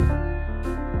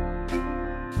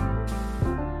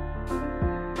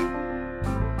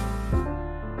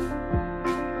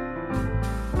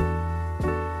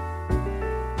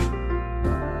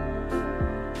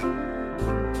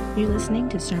listening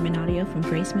to sermon audio from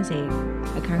Grace Mosaic,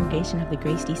 a congregation of the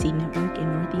Grace DC Network in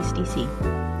Northeast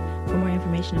DC. For more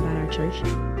information about our church,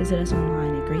 visit us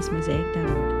online at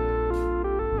gracemosaic.org.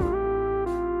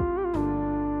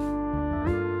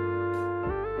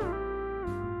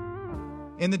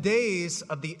 In the days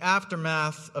of the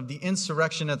aftermath of the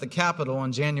insurrection at the Capitol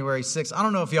on January 6th, I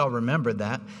don't know if y'all remember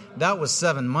that. That was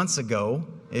 7 months ago,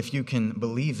 if you can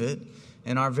believe it,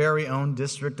 in our very own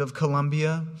District of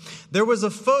Columbia. There was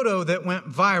a photo that went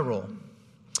viral.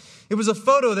 It was a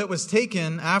photo that was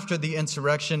taken after the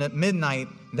insurrection at midnight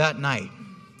that night.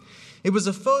 It was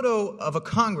a photo of a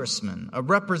congressman, a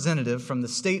representative from the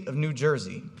state of New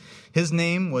Jersey. His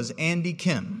name was Andy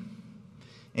Kim.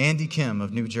 Andy Kim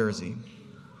of New Jersey.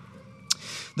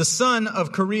 The son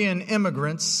of Korean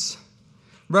immigrants,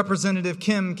 Representative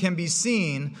Kim can be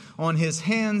seen on his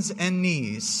hands and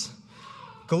knees,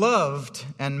 gloved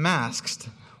and masked,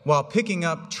 while picking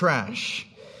up trash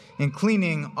and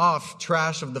cleaning off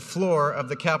trash of the floor of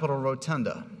the Capitol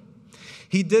Rotunda.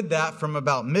 He did that from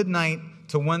about midnight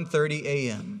to 1:30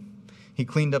 a.m. He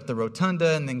cleaned up the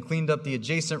rotunda and then cleaned up the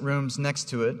adjacent rooms next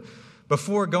to it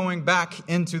before going back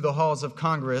into the halls of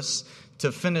Congress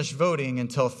to finish voting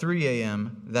until 3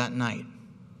 a.m. that night.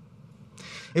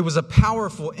 It was a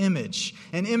powerful image,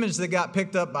 an image that got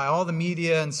picked up by all the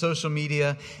media and social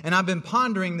media. And I've been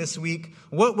pondering this week,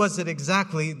 what was it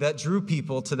exactly that drew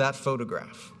people to that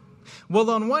photograph? Well,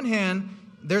 on one hand,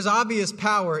 there's obvious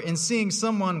power in seeing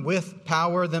someone with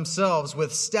power themselves,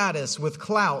 with status, with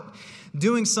clout,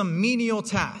 doing some menial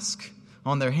task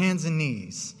on their hands and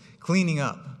knees, cleaning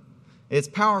up. It's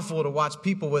powerful to watch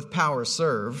people with power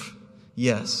serve.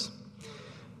 Yes.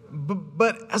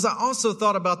 But as I also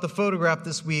thought about the photograph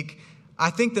this week, I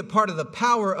think that part of the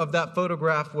power of that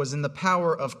photograph was in the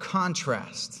power of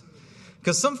contrast.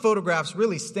 Because some photographs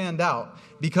really stand out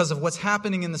because of what's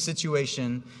happening in the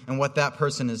situation and what that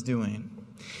person is doing.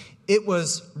 It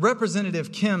was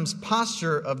Representative Kim's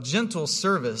posture of gentle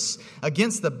service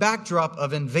against the backdrop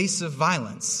of invasive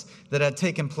violence that had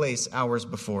taken place hours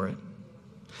before it.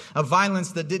 A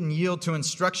violence that didn't yield to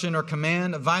instruction or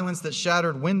command, a violence that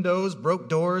shattered windows, broke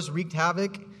doors, wreaked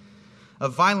havoc, a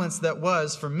violence that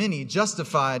was, for many,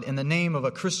 justified in the name of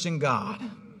a Christian God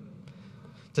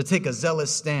to take a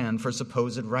zealous stand for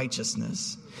supposed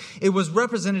righteousness. It was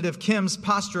Representative Kim's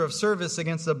posture of service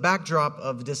against a backdrop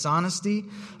of dishonesty,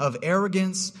 of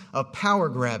arrogance, of power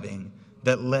grabbing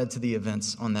that led to the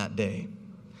events on that day.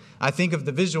 I think of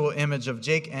the visual image of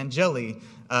Jake Angeli,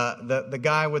 the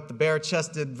guy with the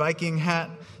bare-chested Viking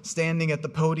hat standing at the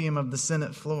podium of the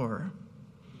Senate floor.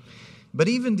 But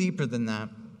even deeper than that,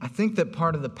 I think that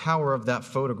part of the power of that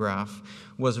photograph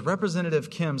was Representative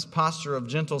Kim's posture of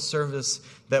gentle service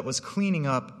that was cleaning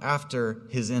up after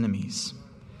his enemies.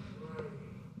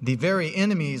 The very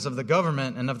enemies of the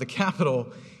government and of the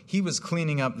Capitol, he was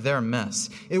cleaning up their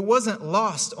mess. It wasn't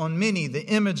lost on many the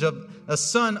image of a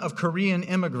son of Korean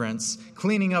immigrants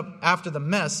cleaning up after the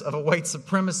mess of a white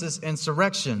supremacist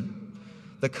insurrection.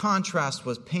 The contrast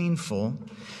was painful,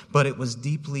 but it was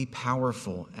deeply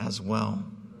powerful as well.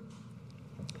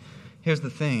 Here's the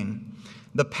thing.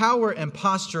 The power and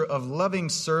posture of loving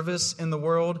service in the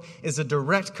world is a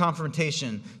direct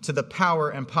confrontation to the power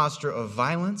and posture of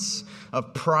violence,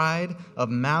 of pride, of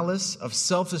malice, of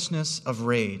selfishness, of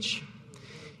rage.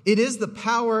 It is the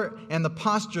power and the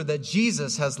posture that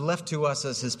Jesus has left to us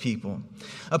as his people.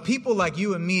 A people like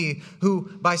you and me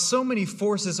who by so many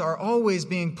forces are always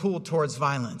being pulled towards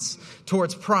violence,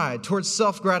 towards pride, towards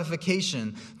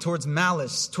self-gratification, towards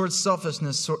malice, towards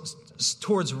selfishness,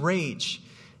 towards rage.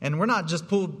 And we're not just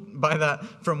pulled by that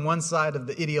from one side of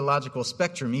the ideological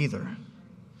spectrum either.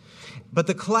 But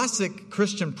the classic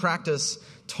Christian practice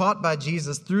taught by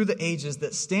Jesus through the ages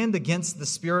that stand against the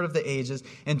spirit of the ages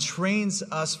and trains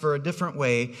us for a different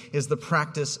way is the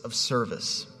practice of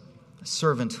service,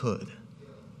 servanthood.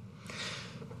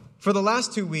 For the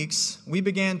last 2 weeks,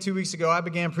 2 weeks ago, I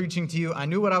began preaching to you. I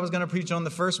knew what I was going to preach on the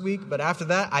first week, but after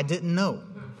that, I didn't know.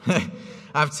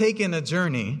 I've taken a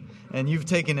journey, and you've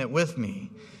taken it with me.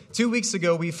 2 weeks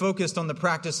ago, we focused on the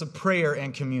practice of prayer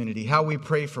and community, how we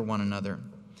pray for one another.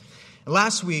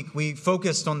 Last week, we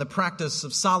focused on the practice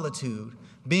of solitude,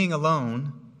 being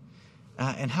alone,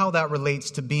 and how that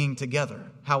relates to being together,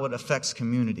 how it affects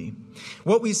community.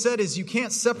 What we said is you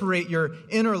can't separate your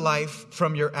inner life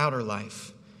from your outer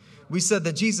life. We said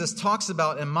that Jesus talks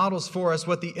about and models for us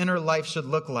what the inner life should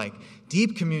look like.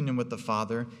 Deep communion with the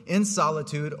Father, in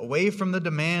solitude, away from the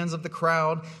demands of the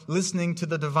crowd, listening to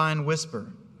the divine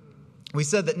whisper. We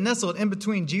said that nestled in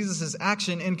between Jesus'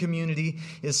 action in community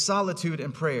is solitude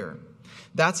and prayer.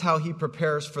 That's how he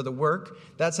prepares for the work.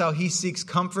 That's how he seeks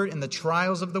comfort in the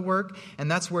trials of the work. And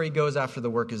that's where he goes after the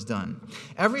work is done.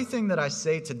 Everything that I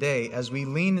say today, as we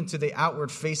lean into the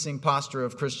outward-facing posture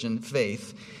of Christian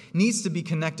faith, needs to be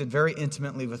connected very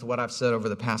intimately with what I've said over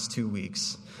the past 2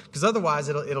 weeks. Because otherwise,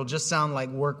 it'll just sound like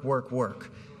work, work,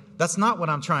 work. That's not what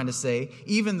I'm trying to say,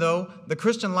 even though the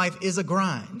Christian life is a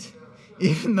grind.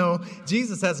 Even though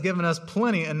Jesus has given us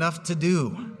plenty enough to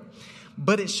do.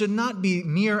 But it should not be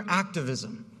mere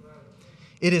activism.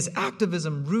 It is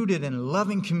activism rooted in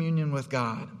loving communion with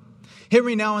God.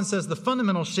 Henry Nouwen says the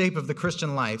fundamental shape of the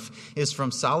Christian life is from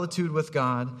solitude with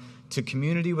God to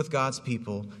community with God's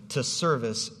people to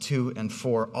service to and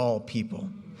for all people.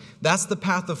 That's the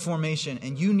path of formation,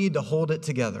 and you need to hold it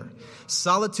together.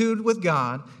 Solitude with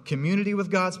God, community with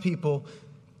God's people,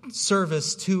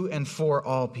 service to and for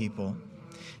all people.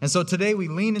 And so today we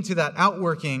lean into that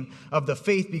outworking of the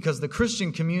faith because the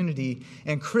Christian community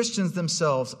and Christians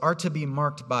themselves are to be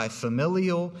marked by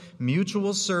familial,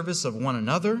 mutual service of one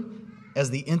another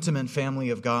as the intimate family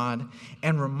of God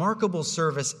and remarkable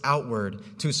service outward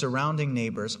to surrounding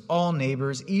neighbors, all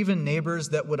neighbors, even neighbors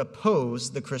that would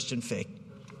oppose the Christian faith.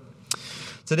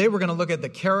 Today we're going to look at the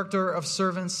character of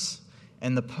servants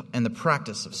and the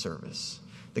practice of service.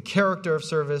 The character of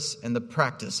service and the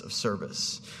practice of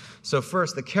service. So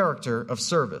first, the character of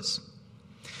service.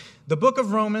 The book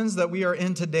of Romans that we are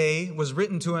in today was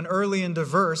written to an early and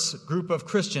diverse group of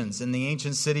Christians in the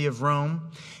ancient city of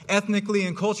Rome. Ethnically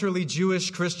and culturally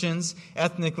Jewish Christians,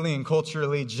 ethnically and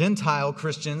culturally Gentile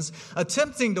Christians,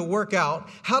 attempting to work out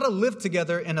how to live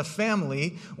together in a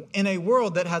family in a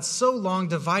world that had so long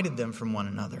divided them from one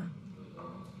another.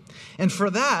 And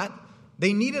for that,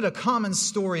 they needed a common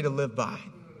story to live by.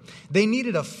 They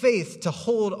needed a faith to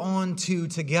hold on to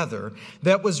together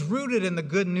that was rooted in the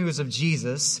good news of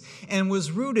Jesus and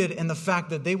was rooted in the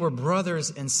fact that they were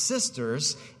brothers and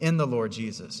sisters in the Lord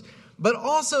Jesus. But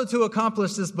also to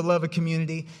accomplish this beloved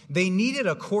community, they needed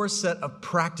a core set of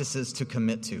practices to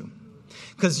commit to.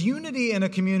 Because unity in a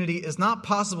community is not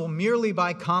possible merely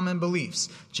by common beliefs.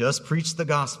 Just preach the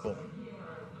gospel.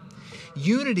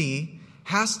 Unity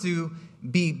has to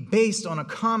be based on a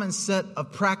common set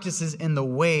of practices in the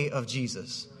way of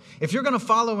Jesus. If you're going to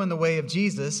follow in the way of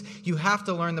Jesus, you have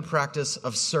to learn the practice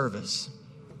of service.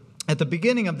 At the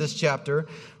beginning of this chapter,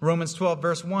 Romans 12,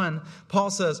 verse 1,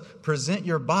 Paul says, present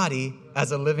your body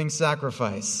as a living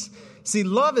sacrifice. See,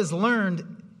 love is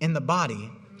learned in the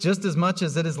body just as much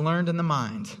as it is learned in the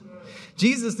mind.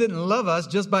 Jesus didn't love us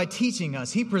just by teaching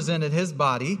us. He presented his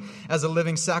body as a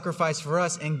living sacrifice for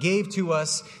us and gave to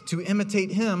us to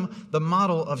imitate him the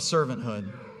model of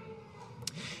servanthood.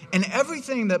 And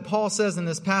everything that Paul says in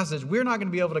this passage, we're not going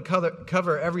to be able to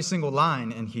cover every single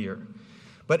line in here.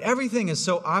 But everything is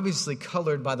so obviously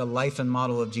colored by the life and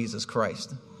model of Jesus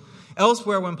Christ.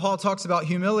 Elsewhere, when Paul talks about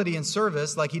humility and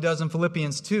service, like he does in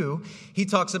Philippians 2, he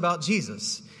talks about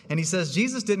Jesus. And he says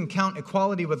Jesus didn't count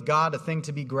equality with God a thing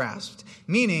to be grasped.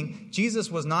 Meaning, Jesus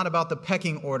was not about the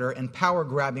pecking order and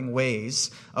power-grabbing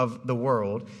ways of the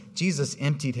world. Jesus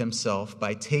emptied himself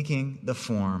by taking the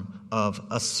form of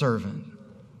a servant.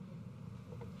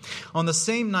 On the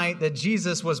same night that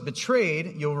Jesus was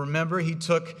betrayed, you'll remember he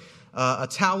took a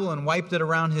towel and wiped it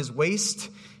around his waist.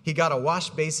 He got a wash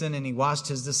basin and he washed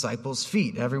his disciples'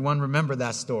 feet. Everyone remember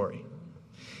that story.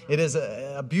 It is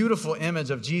a beautiful image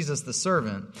of Jesus the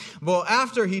servant. Well,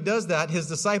 after he does that, his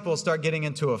disciples start getting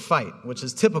into a fight, which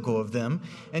is typical of them.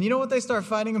 And you know what they start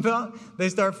fighting about? They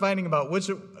start fighting about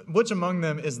which among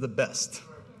them is the best.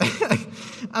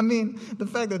 I mean, the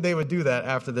fact that they would do that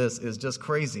after this is just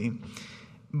crazy.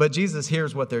 But Jesus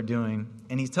hears what they're doing,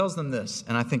 and he tells them this,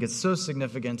 and I think it's so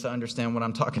significant to understand what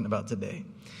I'm talking about today.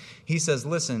 He says,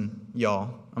 listen,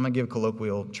 y'all, I'm going to give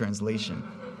colloquial translation.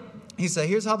 He said,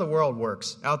 here's how the world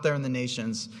works out there in the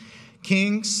nations.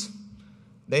 Kings,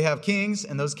 they have kings,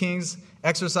 and those kings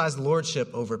exercise lordship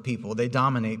over people. They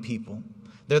dominate people.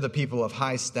 They're the people of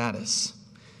high status.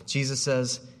 Jesus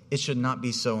says, it should not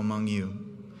be so among you.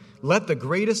 Let the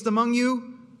greatest among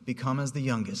you become as the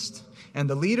youngest, and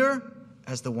the leader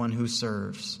as the one who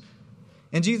serves.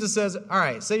 And Jesus says, all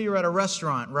right, say you're at a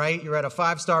restaurant, right? You're at a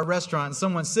 5-star restaurant, and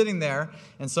someone's sitting there,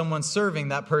 and someone's serving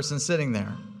that person sitting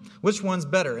there. Which one's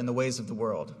better in the ways of the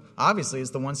world? Obviously, it's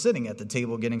the one sitting at the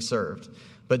table getting served.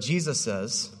 But Jesus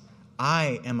says,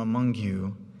 I am among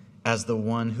you as the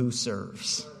one who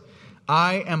serves.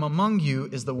 I am among you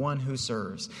is the one who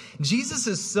serves.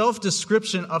 Jesus'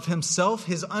 self-description of himself,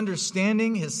 his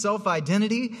understanding, his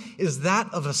self-identity is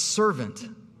that of a servant.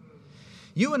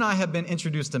 You and I have been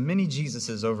introduced to many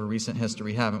Jesuses over recent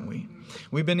history, haven't we?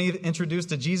 We've been introduced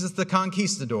to Jesus the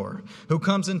Conquistador, who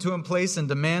comes into a place and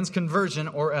demands conversion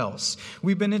or else.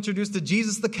 We've been introduced to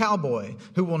Jesus the Cowboy,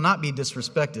 who will not be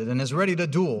disrespected and is ready to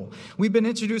duel. We've been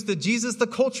introduced to Jesus the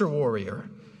Culture Warrior,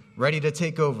 ready to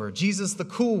take over. Jesus the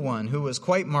Cool One, who is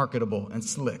quite marketable and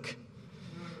slick.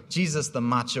 Jesus the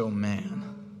Macho Man.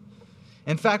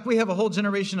 In fact, we have a whole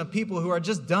generation of people who are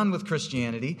just done with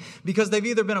Christianity because they've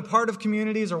either been a part of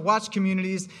communities or watched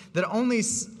communities that only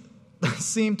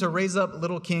seem to raise up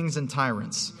little kings and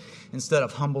tyrants instead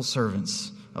of humble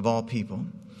servants of all people.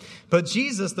 But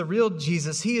Jesus, the real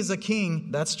Jesus, he is a king,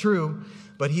 that's true,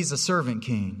 but he's a servant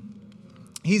king.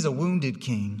 He's a wounded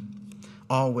king,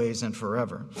 always and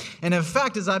forever. And in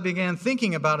fact, as I began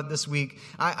thinking about it this week,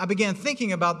 I began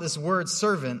thinking about this word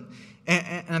servant,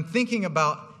 and I'm thinking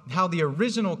about how the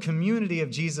original community of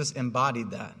Jesus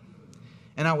embodied that.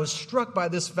 And I was struck by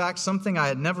this fact, something I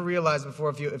had never realized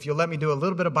before, if you'll let me do a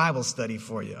little bit of Bible study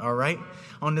for you, all right,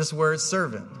 on this word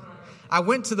servant. I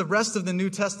went to the rest of the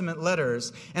New Testament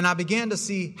letters, and I began to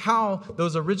see how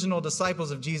those original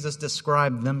disciples of Jesus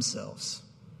described themselves.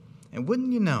 And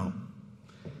wouldn't you know,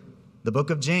 the book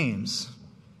of James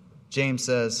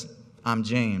says, I'm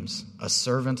James, a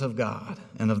servant of God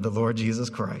and of the Lord Jesus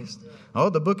Christ. Oh,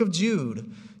 the book of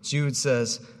Jude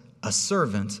says, a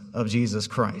servant of Jesus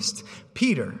Christ.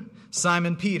 Peter,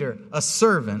 Simon Peter, a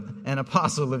servant and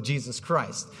apostle of Jesus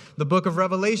Christ. The book of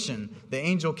Revelation, the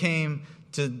angel came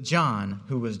to John,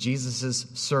 who was Jesus'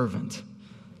 servant.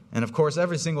 And of course,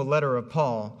 every single letter of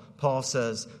Paul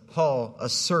says, Paul, a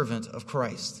servant of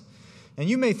Christ. And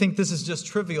you may think this is just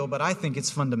trivial, but I think it's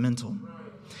fundamental.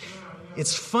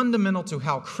 It's fundamental to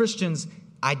how Christians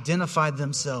identify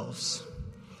themselves.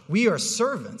 We are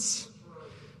servants.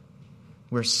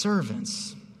 We're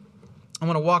servants. I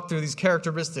want to walk through these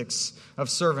characteristics of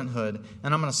servanthood,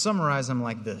 and I'm going to summarize them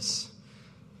like this.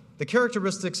 The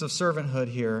characteristics of servanthood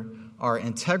here are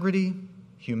integrity,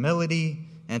 humility,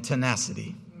 and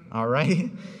tenacity. All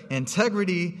right?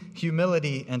 Integrity,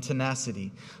 humility, and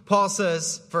tenacity. Paul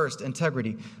says, first,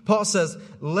 integrity. Paul says,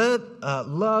 let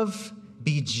love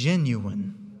be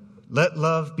genuine. Let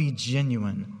love be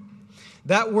genuine.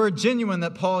 That word genuine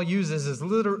that Paul uses is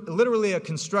literally a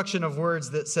construction of words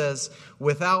that says,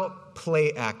 without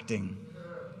play acting.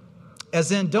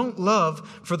 As in, don't love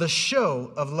for the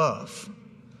show of love.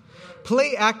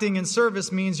 Play acting in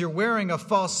service means you're wearing a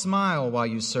false smile while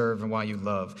you serve and while you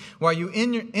love, while you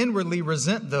inwardly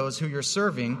resent those who you're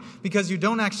serving because you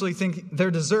don't actually think they're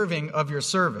deserving of your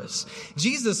service.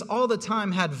 Jesus all the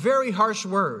time had very harsh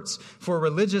words for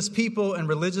religious people and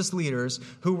religious leaders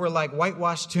who were like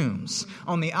whitewashed tombs.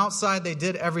 On the outside, they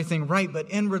did everything right, but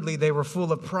inwardly they were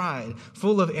full of pride,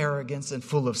 full of arrogance, and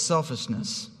full of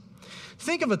selfishness.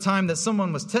 Think of a time that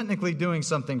someone was technically doing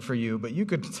something for you, but you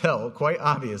could tell quite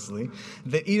obviously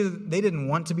that either they didn't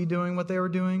want to be doing what they were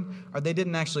doing or they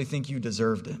didn't actually think you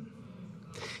deserved it.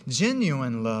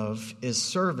 Genuine love is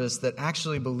service that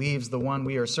actually believes the one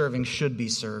we are serving should be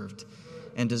served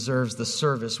and deserves the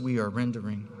service we are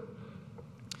rendering.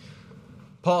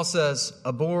 Paul says,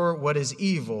 abhor what is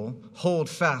evil, hold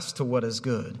fast to what is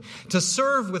good. To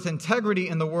serve with integrity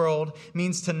in the world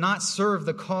means to not serve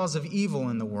the cause of evil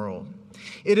in the world.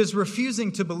 It is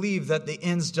refusing to believe that the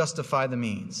ends justify the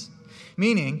means.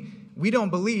 Meaning, we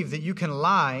don't believe that you can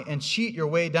lie and cheat your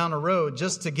way down a road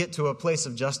just to get to a place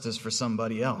of justice for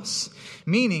somebody else.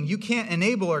 Meaning, you can't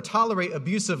enable or tolerate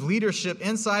abusive leadership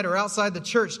inside or outside the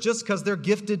church just because they're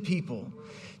gifted people,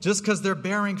 just because they're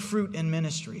bearing fruit in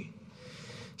ministry.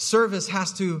 Service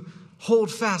has to hold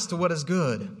fast to what is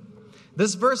good.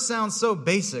 This verse sounds so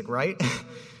basic, right?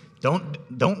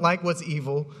 Don't like what's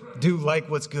evil, do like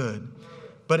what's good.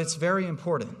 But it's very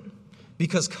important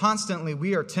because constantly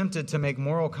we are tempted to make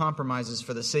moral compromises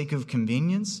for the sake of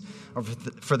convenience or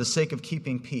for the sake of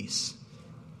keeping peace.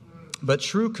 But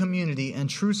true community and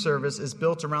true service is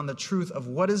built around the truth of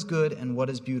what is good and what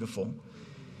is beautiful,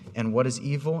 and what is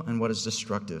evil and what is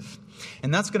destructive.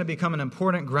 And that's going to become an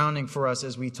important grounding for us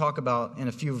as we talk about in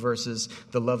a few verses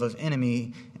the love of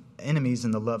enemies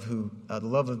and the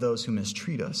love of those who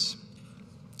mistreat us.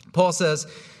 Paul says,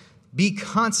 be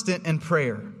constant in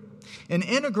prayer. An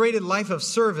integrated life of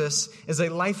service is a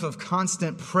life of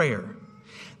constant prayer.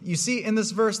 You see, in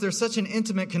this verse, there's such an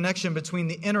intimate connection between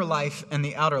the inner life and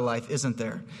the outer life, isn't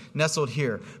there? Nestled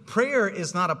here. Prayer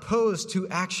is not opposed to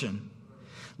action.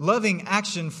 Loving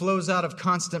action flows out of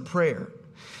constant prayer,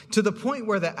 to the point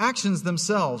where the actions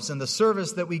themselves and the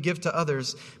service that we give to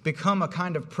others become a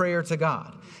kind of prayer to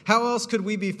God. How else could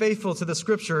we be faithful to the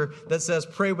scripture that says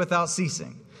pray without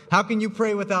ceasing? How can you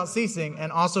pray without ceasing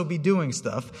and also be doing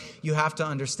stuff? You have to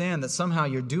understand that somehow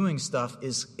your doing stuff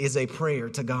is a prayer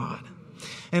to God.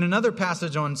 In another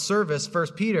passage on service, 1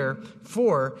 Peter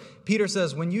 4, Peter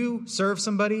says, when you serve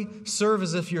somebody, serve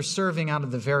as if you're serving out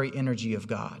of the very energy of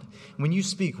God. When you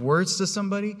speak words to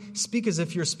somebody, speak as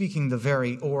if you're speaking the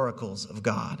very oracles of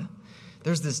God.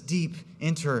 There's this deep,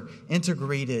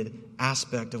 integrated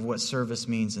aspect of what service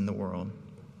means in the world.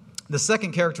 The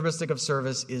second characteristic of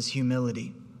service is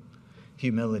humility.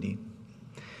 Humility.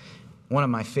 One of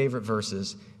my favorite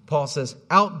verses, Paul says,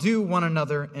 outdo one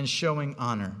another in showing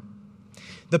honor.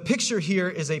 The picture here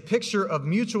is a picture of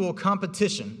mutual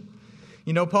competition.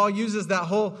 You know, Paul uses that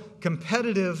whole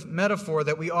competitive metaphor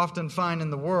that we often find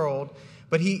in the world,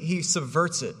 but he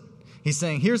subverts it. He's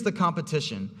saying, here's the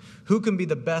competition. Who can be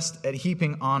the best at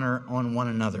heaping honor on one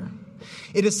another?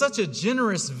 It is such a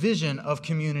generous vision of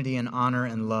community and honor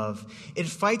and love. It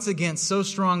fights against so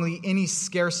strongly any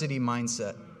scarcity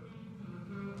mindset.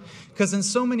 Because in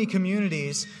so many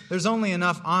communities, there's only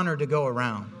enough honor to go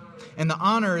around. And the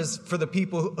honor is for the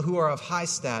people who are of high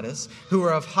status, who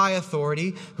are of high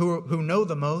authority, who know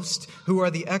the most, who are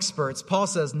the experts. Paul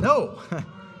says, no.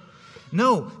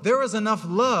 No, there is enough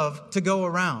love to go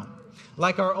around.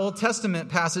 Like our Old Testament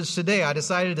passage today, I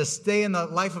decided to stay in the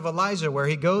life of Elijah where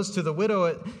he goes to the widow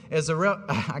at Israel.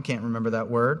 I can't remember that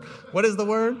word. What is the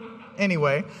word?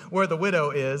 Anyway, where the widow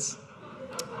is.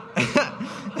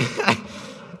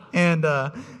 And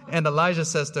Elijah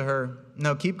says to her,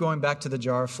 no, keep going back to the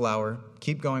jar of flour.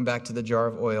 Keep going back to the jar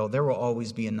of oil. There will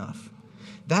always be enough.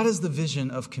 That is the vision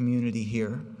of community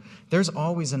here. There's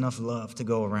always enough love to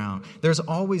go around. There's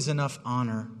always enough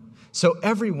honor. So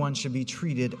everyone should be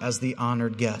treated as the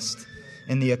honored guest.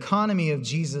 In the economy of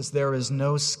Jesus, there is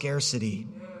no scarcity.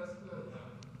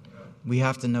 We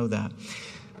have to know that.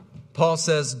 Paul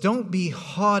says, don't be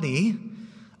haughty.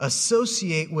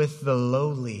 Associate with the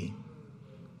lowly.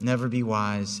 Never be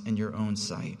wise in your own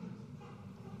sight.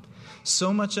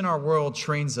 So much in our world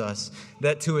trains us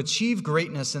that to achieve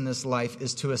greatness in this life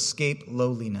is to escape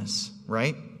lowliness,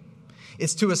 right?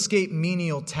 It's to escape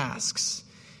menial tasks.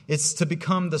 It's to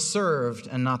become the served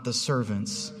and not the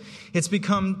servants. It's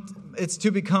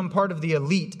to become part of the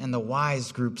elite and the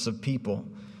wise groups of people,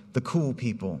 the cool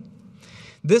people.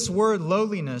 This word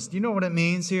lowliness, do you know what it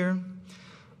means here?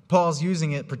 Paul's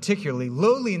using it particularly.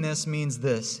 Lowliness means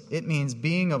this. It means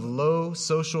being of low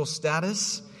social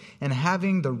status and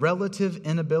having the relative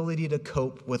inability to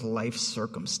cope with life's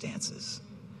circumstances.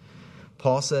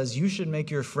 Paul says you should make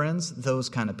your friends those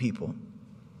kind of people.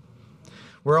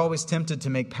 We're always tempted to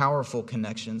make powerful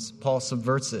connections. Paul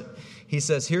subverts it. He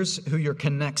says, here's who your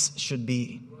connects should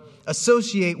be.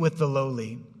 Associate with the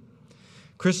lowly.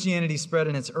 Christianity spread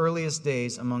in its earliest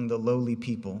days among the lowly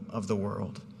people of the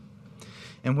world.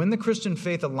 And when the Christian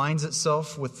faith aligns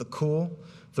itself with the cool,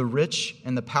 the rich,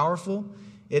 and the powerful,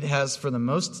 it has, for the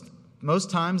most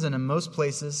times and in most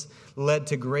places, led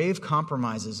to grave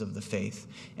compromises of the faith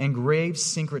and grave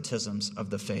syncretisms of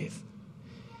the faith.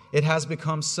 It has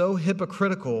become so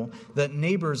hypocritical that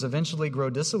neighbors eventually grow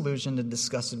disillusioned and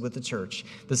disgusted with the church.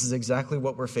 This is exactly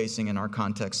what we're facing in our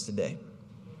context today.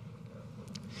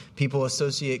 People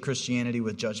associate Christianity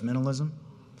with judgmentalism,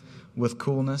 with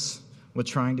coolness, with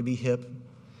trying to be hip.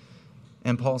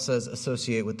 And Paul says,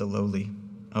 associate with the lowly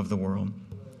of the world.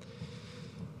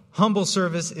 Humble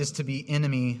service is to be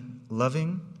enemy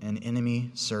loving and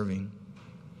enemy serving.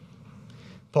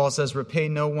 Paul says, repay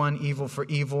no one evil for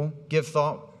evil. Give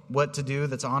thought what to do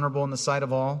that's honorable in the sight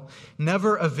of all.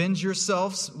 Never avenge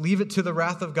yourselves. Leave it to the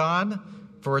wrath of God.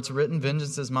 For it's written,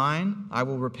 vengeance is mine. I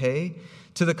will repay.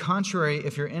 To the contrary,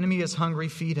 if your enemy is hungry,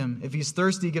 feed him. If he's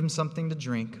thirsty, give him something to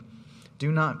drink.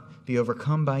 Do not be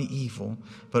overcome by evil,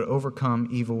 but overcome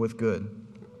evil with good.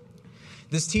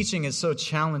 This teaching is so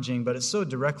challenging, but it's so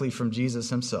directly from Jesus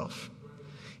himself.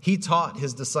 He taught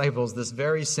his disciples this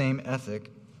very same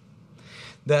ethic,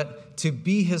 that to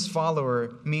be his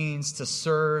follower means to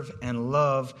serve and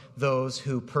love those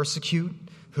who persecute,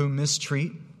 who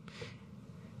mistreat.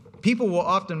 People will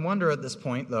often wonder at this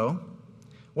point, though,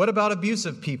 what about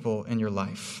abusive people in your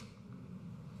life?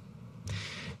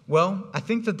 Well, I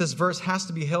think that this verse has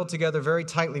to be held together very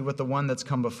tightly with the one that's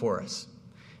come before us.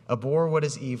 Abhor what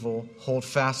is evil, hold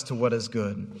fast to what is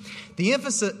good. The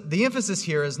emphasis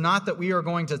here is not that we are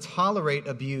going to tolerate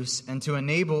abuse and to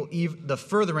enable the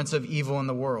furtherance of evil in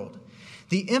the world.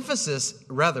 The emphasis,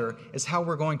 rather, is how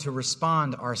we're going to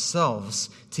respond ourselves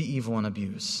to evil and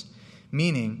abuse.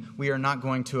 Meaning, we are not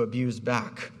going to abuse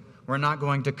back. We're not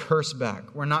going to curse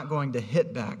back. We're not going to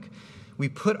hit back. We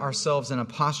put ourselves in a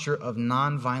posture of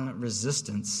nonviolent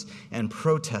resistance and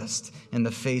protest in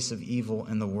the face of evil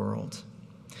in the world.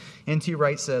 N.T.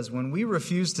 Wright says, when we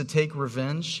refuse to take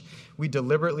revenge, we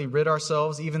deliberately rid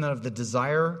ourselves even of the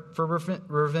desire for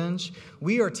revenge.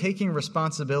 We are taking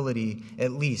responsibility,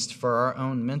 at least, for our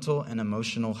own mental and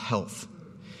emotional health.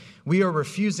 We are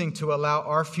refusing to allow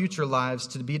our future lives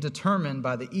to be determined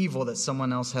by the evil that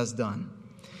someone else has done.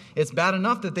 It's bad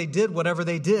enough that they did whatever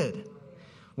they did.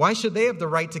 Why should they have the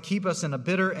right to keep us in a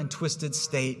bitter and twisted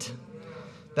state?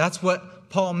 That's what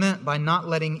Paul meant by not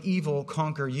letting evil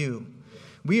conquer you.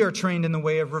 We are trained in the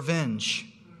way of revenge.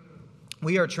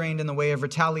 We are trained in the way of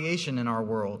retaliation in our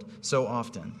world so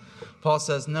often. Paul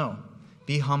says, no,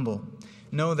 be humble.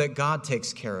 Know that God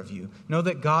takes care of you. Know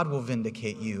that God will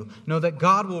vindicate you. Know that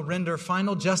God will render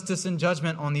final justice and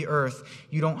judgment on the earth.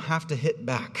 You don't have to hit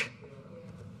back.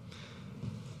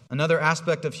 Another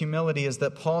aspect of humility is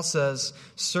that Paul says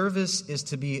service is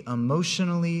to be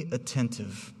emotionally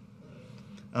attentive.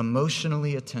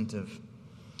 Emotionally attentive.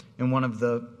 In one of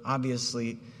the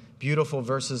obviously beautiful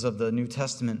verses of the New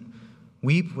Testament,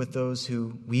 weep with those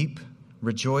who weep,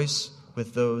 rejoice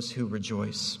with those who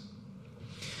rejoice.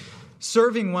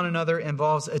 Serving one another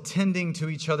involves attending to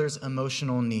each other's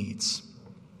emotional needs.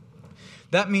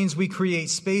 That means we create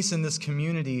space in this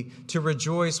community to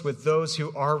rejoice with those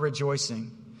who are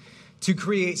rejoicing, to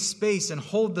create space and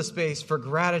hold the space for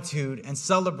gratitude and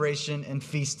celebration and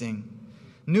feasting.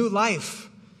 New life,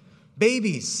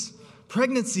 babies,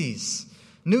 pregnancies,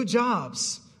 new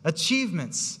jobs,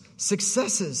 achievements,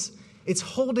 successes. It's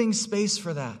holding space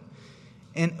for that.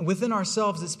 And within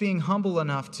ourselves, it's being humble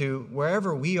enough to,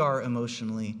 wherever we are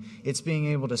emotionally, it's being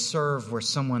able to serve where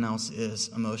someone else is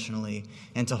emotionally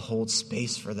and to hold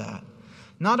space for that.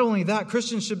 Not only that,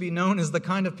 Christians should be known as the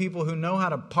kind of people who know how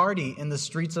to party in the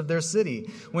streets of their city.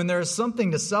 When there is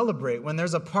something to celebrate, when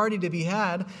there's a party to be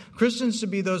had, Christians should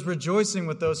be those rejoicing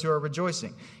with those who are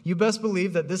rejoicing. You best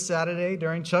believe that this Saturday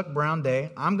during Chuck Brown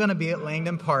Day, I'm going to be at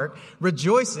Langdon Park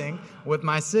rejoicing with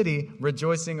my city,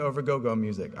 rejoicing over go-go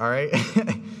music, all right?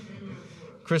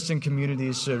 Christian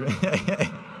communities should...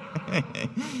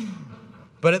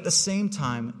 But at the same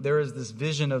time, there is this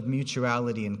vision of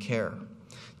mutuality and care,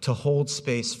 to hold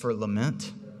space for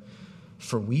lament,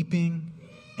 for weeping,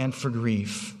 and for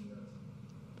grief.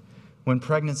 When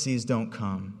pregnancies don't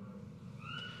come,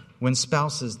 when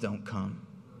spouses don't come,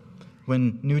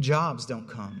 when new jobs don't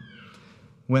come,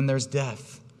 when there's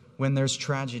death, when there's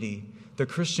tragedy, the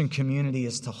Christian community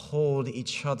is to hold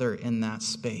each other in that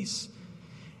space.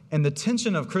 And the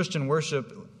tension of Christian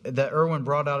worship that Erwin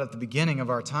brought out at the beginning of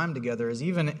our time together is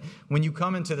even when you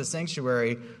come into the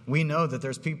sanctuary, we know that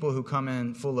there's people who come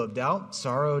in full of doubt,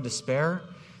 sorrow, despair.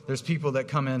 There's people that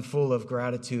come in full of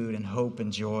gratitude and hope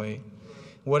and joy.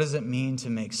 What does it mean to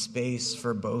make space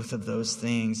for both of those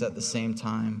things at the same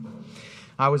time?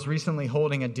 I was recently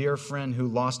holding a dear friend who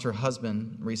lost her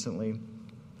husband recently,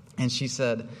 and she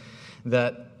said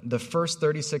that the first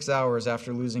 36 hours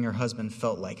after losing her husband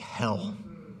felt like hell.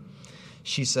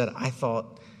 She said, I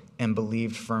thought and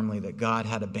believed firmly that God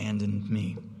had abandoned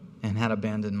me and had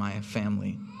abandoned my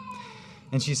family.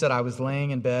 And she said, I was laying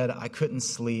in bed, I couldn't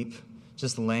sleep,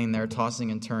 just laying there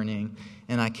tossing and turning.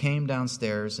 And I came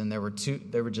downstairs and there were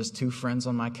just two friends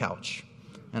on my couch.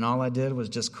 And all I did was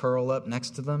just curl up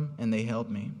next to them and they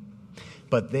held me.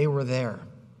 But they were there.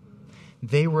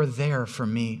 They were there for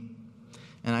me.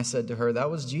 And I said to her,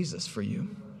 that was Jesus for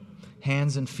you.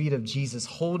 Hands and feet of Jesus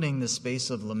holding the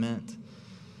space of lament.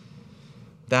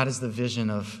 That is the vision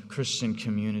of Christian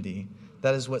community.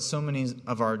 That is what so many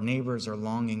of our neighbors are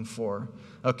longing for.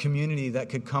 A community that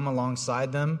could come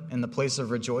alongside them in the place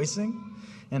of rejoicing,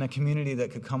 and a community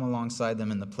that could come alongside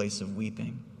them in the place of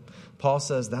weeping. Paul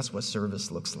says that's what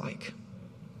service looks like.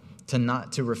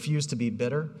 To refuse to be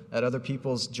bitter at other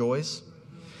people's joys,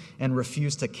 and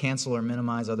refuse to cancel or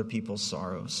minimize other people's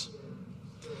sorrows.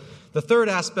 The third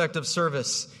aspect of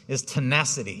service is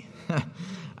tenacity.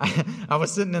 I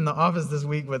was sitting in the office this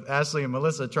week with Ashley and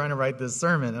Melissa trying to write this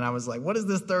sermon, and I was like, what is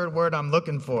this third word I'm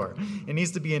looking for? It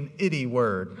needs to be an itty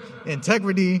word.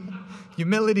 Integrity,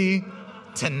 humility,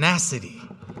 tenacity.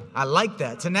 I like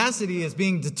that. Tenacity is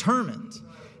being determined.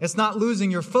 It's not losing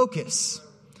your focus.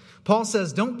 Paul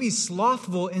says, don't be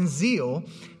slothful in zeal,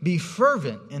 be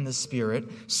fervent in the Spirit,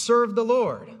 serve the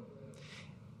Lord.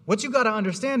 What you got to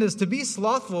understand is to be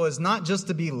slothful is not just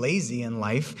to be lazy in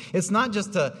life. It's not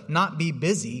just to not be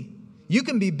busy. You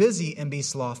can be busy and be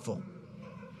slothful.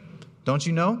 Don't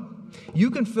you know?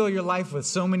 You can fill your life with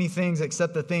so many things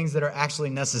except the things that are actually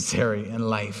necessary in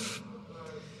life.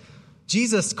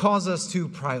 Jesus calls us to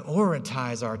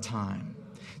prioritize our time,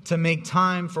 to make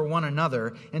time for one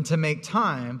another, and to make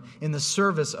time in the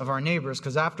service of our neighbors.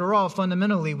 Because after all,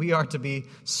 fundamentally, we are to be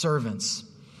servants.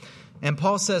 And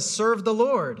Paul says, serve the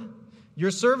Lord. Your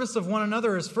service of one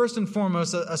another is first and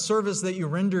foremost a service that you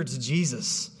render to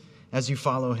Jesus as you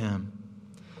follow him.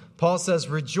 Paul says,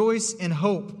 rejoice in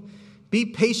hope. Be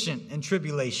patient in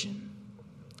tribulation.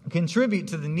 Contribute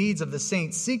to the needs of the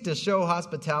saints. Seek to show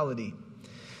hospitality.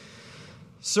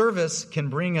 Service can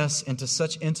bring us into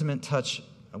such intimate touch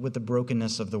with the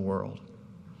brokenness of the world.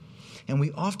 And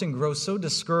we often grow so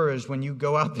discouraged when you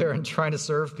go out there and try to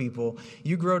serve people.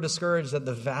 You grow discouraged at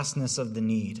the vastness of the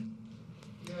need.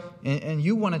 And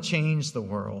you want to change the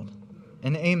world.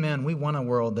 And amen, we want a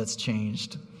world that's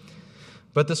changed.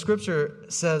 But the scripture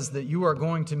says that you are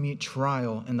going to meet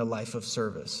trial in the life of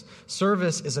service.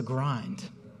 Service is a grind.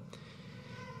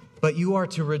 But you are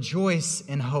to rejoice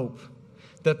in hope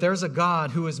that there's a God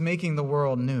who is making the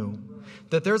world new.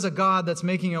 That there's a God that's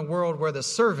making a world where the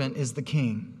servant is the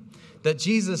king. That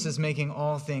Jesus is making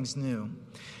all things new.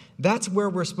 That's where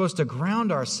we're supposed to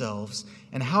ground ourselves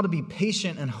and how to be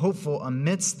patient and hopeful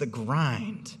amidst the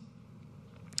grind.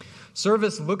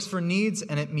 Service looks for needs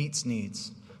and it meets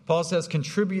needs. Paul says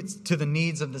contributes to the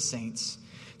needs of the saints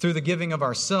through the giving of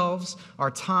ourselves, our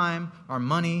time, our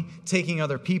money, taking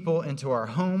other people into our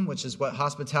home, which is what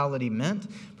hospitality meant,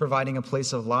 providing a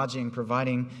place of lodging,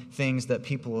 providing things that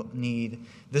people need.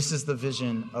 This is the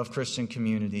vision of Christian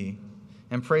community.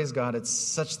 And praise God, it's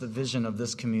such the vision of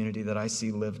this community that I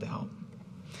see lived out.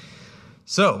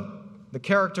 So, the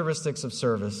characteristics of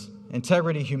service: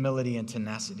 integrity, humility, and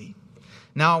tenacity.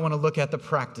 Now I want to look at the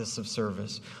practice of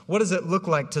service. What does it look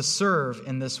like to serve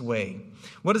in this way?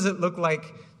 What does it look like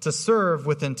to serve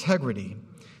with integrity?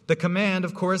 The command,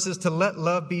 of course, is to let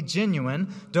love be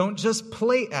genuine. Don't just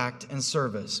play act in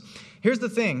service. Here's the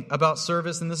thing about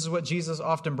service, and this is what Jesus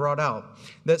often brought out,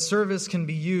 that service can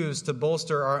be used to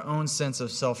bolster our own sense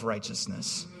of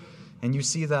self-righteousness. And you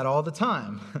see that all the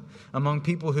time among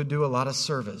people who do a lot of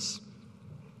service.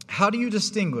 How do you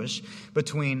distinguish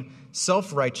between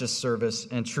self-righteous service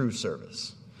and true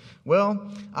service?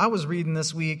 Well, I was reading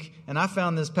this week, and I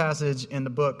found this passage in the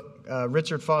book,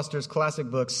 Richard Foster's classic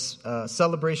books,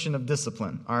 Celebration of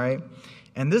Discipline, all right?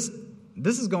 And this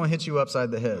is going to hit you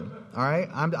upside the head, all right?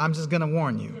 I'm just going to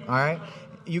warn you, all right?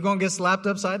 You're going to get slapped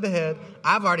upside the head.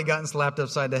 I've already gotten slapped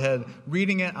upside the head.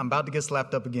 Reading it, I'm about to get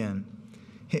slapped up again.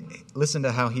 Listen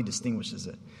to how he distinguishes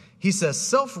it. He says,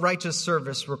 self-righteous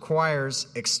service requires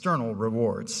external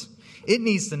rewards. It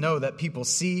needs to know that people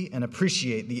see and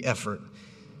appreciate the effort.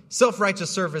 Self-righteous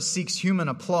service seeks human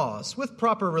applause, with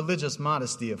proper religious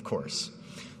modesty, of course.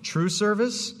 True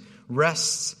service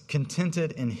rests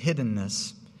contented in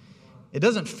hiddenness. It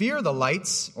doesn't fear the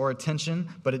lights or attention,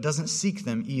 but it doesn't seek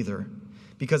them either,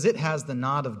 because it has the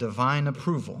nod of divine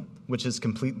approval, which is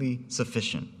completely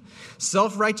sufficient.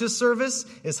 Self-righteous service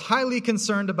is highly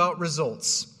concerned about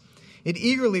results. It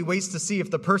eagerly waits to see if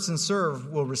the person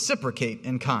served will reciprocate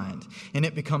in kind, and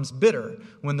it becomes bitter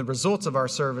when the results of our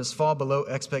service fall below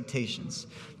expectations.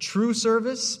 True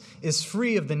service is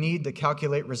free of the need to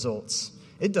calculate results.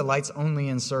 It delights only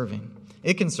in serving.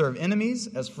 It can serve enemies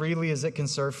as freely as it can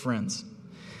serve friends.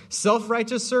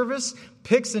 Self-righteous service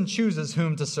picks and chooses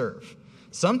whom to serve.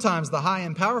 Sometimes the high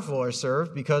and powerful are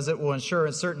served because it will ensure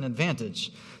a certain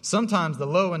advantage. Sometimes the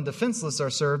low and defenseless are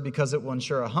served because it will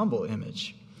ensure a humble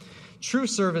image. True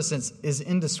service is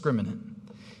indiscriminate.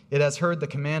 It has heard the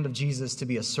command of Jesus to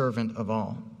be a servant of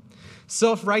all.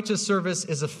 Self-righteous service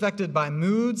is affected by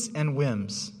moods and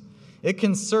whims. It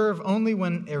can serve only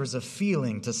when there is a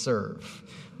feeling to serve.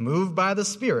 Moved by the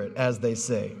Spirit, as they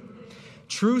say.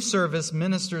 True service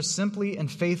ministers simply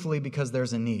and faithfully because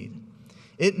there's a need.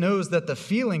 It knows that the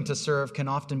feeling to serve can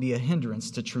often be a hindrance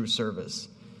to true service.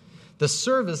 The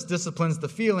service disciplines the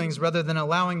feelings rather than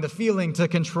allowing the feeling to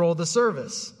control the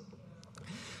service.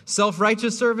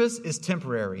 Self-righteous service is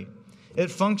temporary. It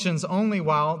functions only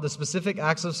while the specific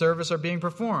acts of service are being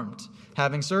performed.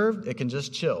 Having served, it can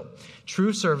just chill.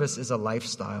 True service is a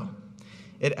lifestyle.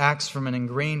 It acts from an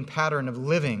ingrained pattern of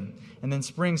living and then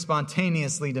springs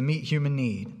spontaneously to meet human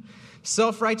need.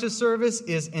 Self-righteous service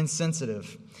is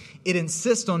insensitive. It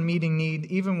insists on meeting need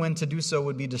even when to do so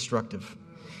would be destructive.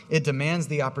 It demands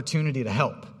the opportunity to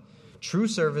help. True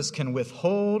service can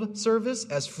withhold service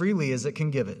as freely as it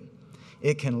can give it.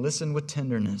 It can listen with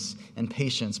tenderness and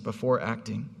patience before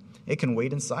acting. It can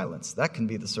wait in silence. That can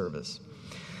be the service.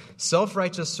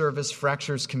 Self-righteous service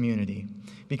fractures community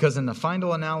because in the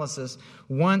final analysis,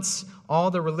 once all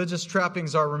the religious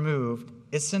trappings are removed,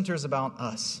 it centers about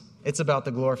us. It's about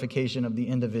the glorification of the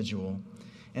individual.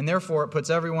 And therefore, it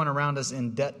puts everyone around us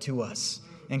in debt to us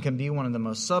and can be one of the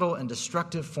most subtle and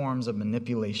destructive forms of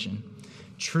manipulation.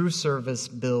 True service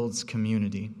builds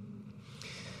community.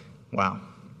 Wow.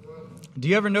 Do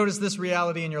you ever notice this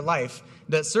reality in your life,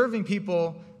 that serving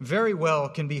people very well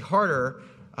can be harder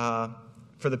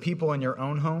for the people in your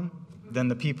own home than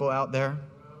the people out there.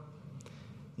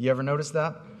 You ever notice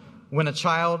that? When a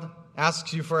child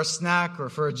asks you for a snack or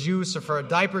for a juice or for a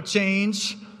diaper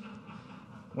change,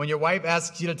 when your wife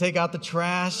asks you to take out the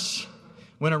trash,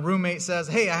 when a roommate says,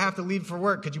 hey, I have to leave for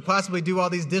work, could you possibly do all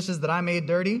these dishes that I made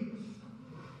dirty?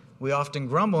 We often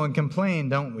grumble and complain,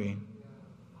 don't we?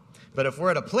 But if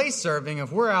we're at a place serving,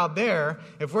 if we're out there,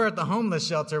 if we're at the homeless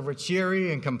shelter, we're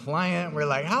cheery and compliant. We're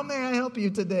like, how may I help you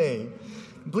today?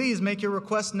 Please make your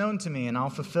request known to me and I'll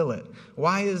fulfill it.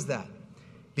 Why is that?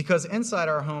 Because inside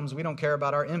our homes, we don't care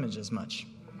about our image as much.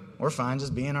 We're fine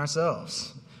just being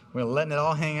ourselves. We're letting it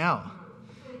all hang out.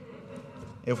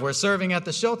 If we're serving at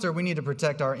the shelter, we need to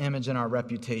protect our image and our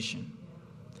reputation.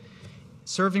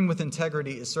 Serving with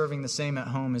integrity is serving the same at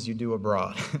home as you do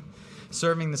abroad.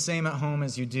 Serving the same at home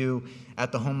as you do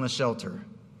at the homeless shelter.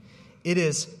 It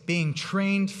is being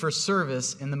trained for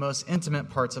service in the most intimate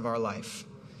parts of our life.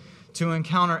 To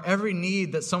encounter every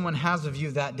need that someone has of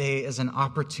you that day as an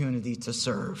opportunity to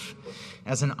serve,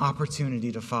 as an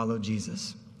opportunity to follow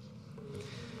Jesus.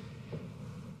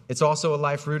 It's also a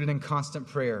life rooted in constant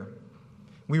prayer.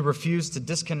 We refuse to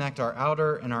disconnect our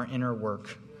outer and our inner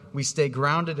work. We stay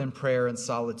grounded in prayer and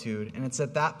solitude, and it's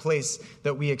at that place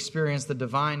that we experience the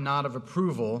divine nod of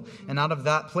approval, and out of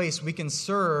that place we can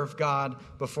serve God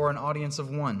before an audience of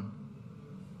one.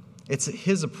 It's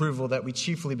His approval that we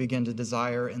chiefly begin to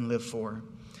desire and live for.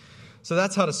 So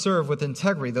that's how to serve with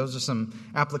integrity. Those are some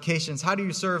applications. How do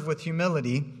you serve with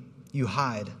humility? You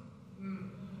hide.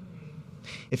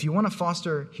 If you want to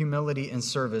foster humility in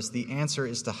service, the answer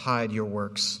is to hide your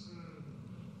works.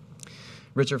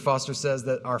 Richard Foster says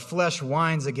that our flesh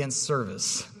whines against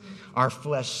service. Our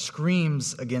flesh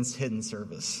screams against hidden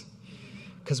service.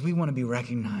 Because we want to be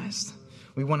recognized.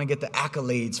 We want to get the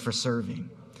accolades for serving.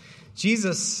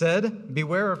 Jesus said,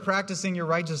 beware of practicing your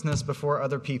righteousness before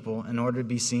other people in order to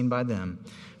be seen by them.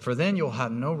 For then you'll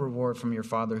have no reward from your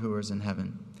Father who is in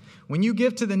heaven. When you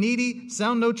give to the needy,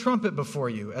 sound no trumpet before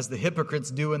you, as the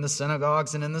hypocrites do in the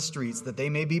synagogues and in the streets, that they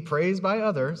may be praised by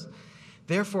others.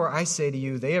 Therefore, I say to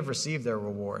you, they have received their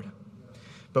reward.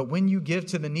 But when you give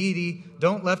to the needy,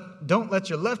 don't let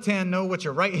your left hand know what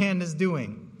your right hand is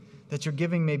doing, that your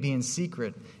giving may be in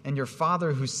secret, and your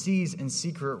Father who sees in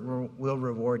secret will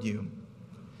reward you.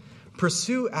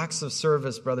 Pursue acts of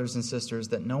service, brothers and sisters,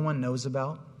 that no one knows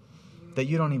about, that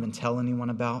you don't even tell anyone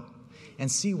about,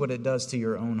 and see what it does to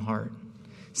your own heart.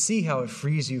 See how it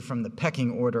frees you from the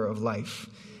pecking order of life.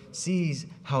 See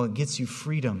how it gets you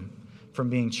freedom from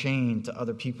being chained to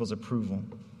other people's approval.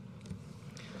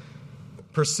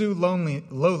 Pursue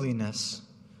lowliness.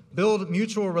 Build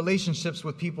mutual relationships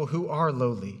with people who are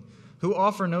lowly, who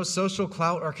offer no social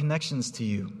clout or connections to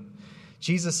you.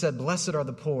 Jesus said, blessed are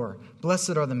the poor,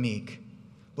 blessed are the meek,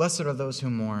 blessed are those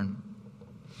who mourn.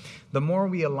 The more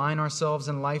we align ourselves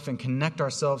in life and connect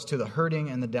ourselves to the hurting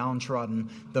and the downtrodden,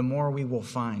 the more we will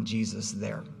find Jesus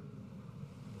there.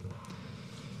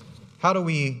 How do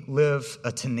we live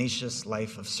a tenacious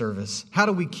life of service? How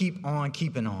do we keep on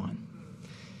keeping on?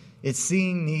 It's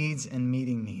seeing needs and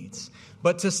meeting needs.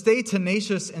 But to stay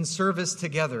tenacious in service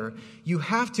together, you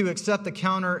have to accept the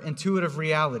counterintuitive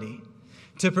reality.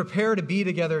 To prepare to be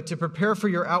together, to prepare for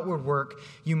your outward work,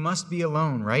 you must be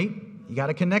alone, right? You got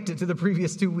to connect it to the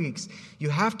previous 2 weeks. You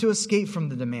have to escape from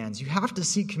the demands. You have to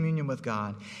seek communion with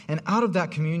God. And out of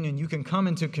that communion, you can come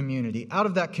into community. Out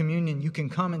of that communion, you can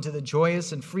come into the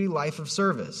joyous and free life of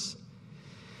service.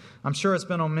 I'm sure it's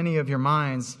been on many of your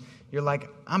minds. You're like,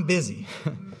 I'm busy.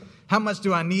 How much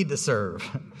do I need to serve?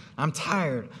 I'm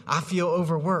tired. I feel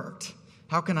overworked.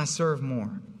 How can I serve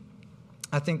more?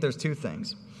 I think there's two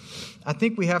things. I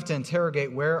think we have to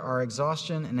interrogate where our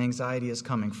exhaustion and anxiety is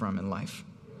coming from in life.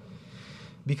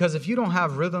 Because if you don't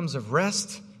have rhythms of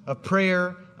rest, of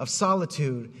prayer, of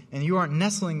solitude, and you aren't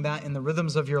nestling that in the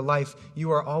rhythms of your life,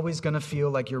 you are always going to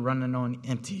feel like you're running on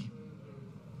empty.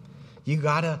 You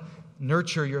got to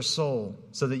nurture your soul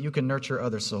so that you can nurture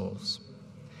other souls.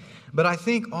 But I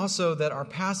think also that our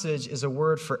passage is a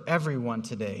word for everyone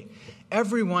today.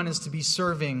 Everyone is to be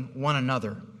serving one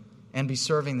another and be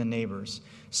serving the neighbors.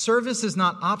 Service is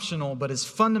not optional, but is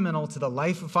fundamental to the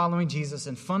life of following Jesus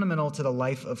and fundamental to the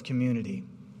life of community.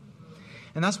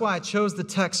 And that's why I chose the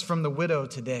text from the widow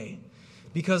today,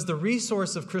 because the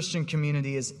resource of Christian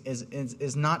community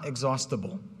is not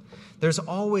exhaustible. There's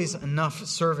always enough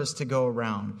service to go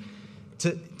around.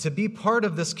 To be part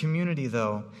of this community,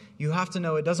 though, you have to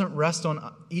know it doesn't rest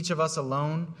on each of us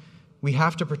alone. We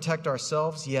have to protect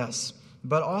ourselves, yes.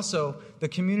 But also, the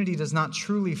community does not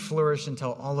truly flourish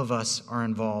until all of us are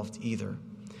involved either.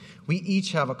 We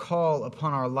each have a call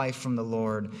upon our life from the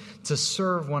Lord to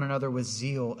serve one another with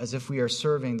zeal as if we are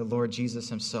serving the Lord Jesus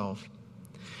himself.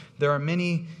 There are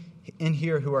many in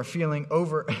here who are feeling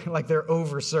like they're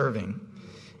over-serving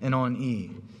and on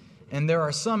E. And there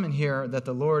are some in here that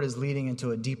the Lord is leading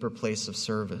into a deeper place of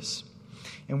service.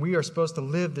 And we are supposed to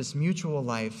live this mutual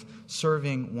life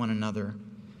serving one another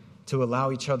to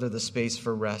allow each other the space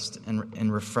for rest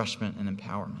and refreshment and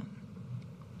empowerment.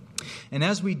 And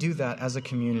as we do that as a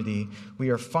community, we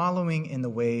are following in the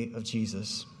way of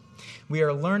Jesus. We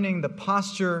are learning the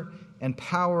posture and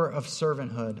power of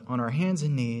servanthood on our hands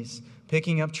and knees,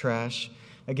 picking up trash,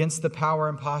 against the power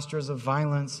and postures of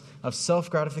violence, of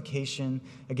self-gratification,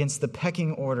 against the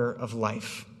pecking order of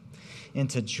life,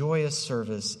 into joyous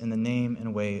service in the name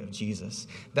and way of Jesus.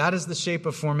 That is the shape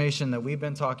of formation that we've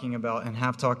been talking about and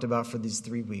have talked about for these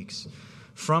 3 weeks.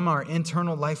 From our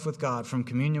internal life with God, from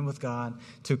communion with God,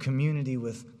 to community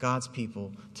with God's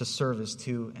people, to service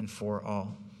to and for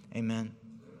all. Amen.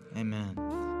 Amen.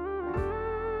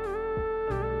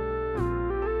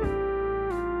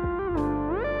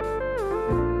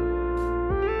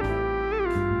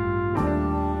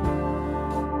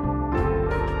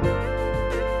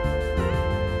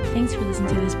 Thanks for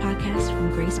listening to this podcast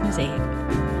from Grace Mosaic.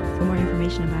 For more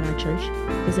information about our church,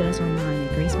 visit us online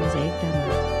at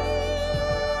gracemosaic.org.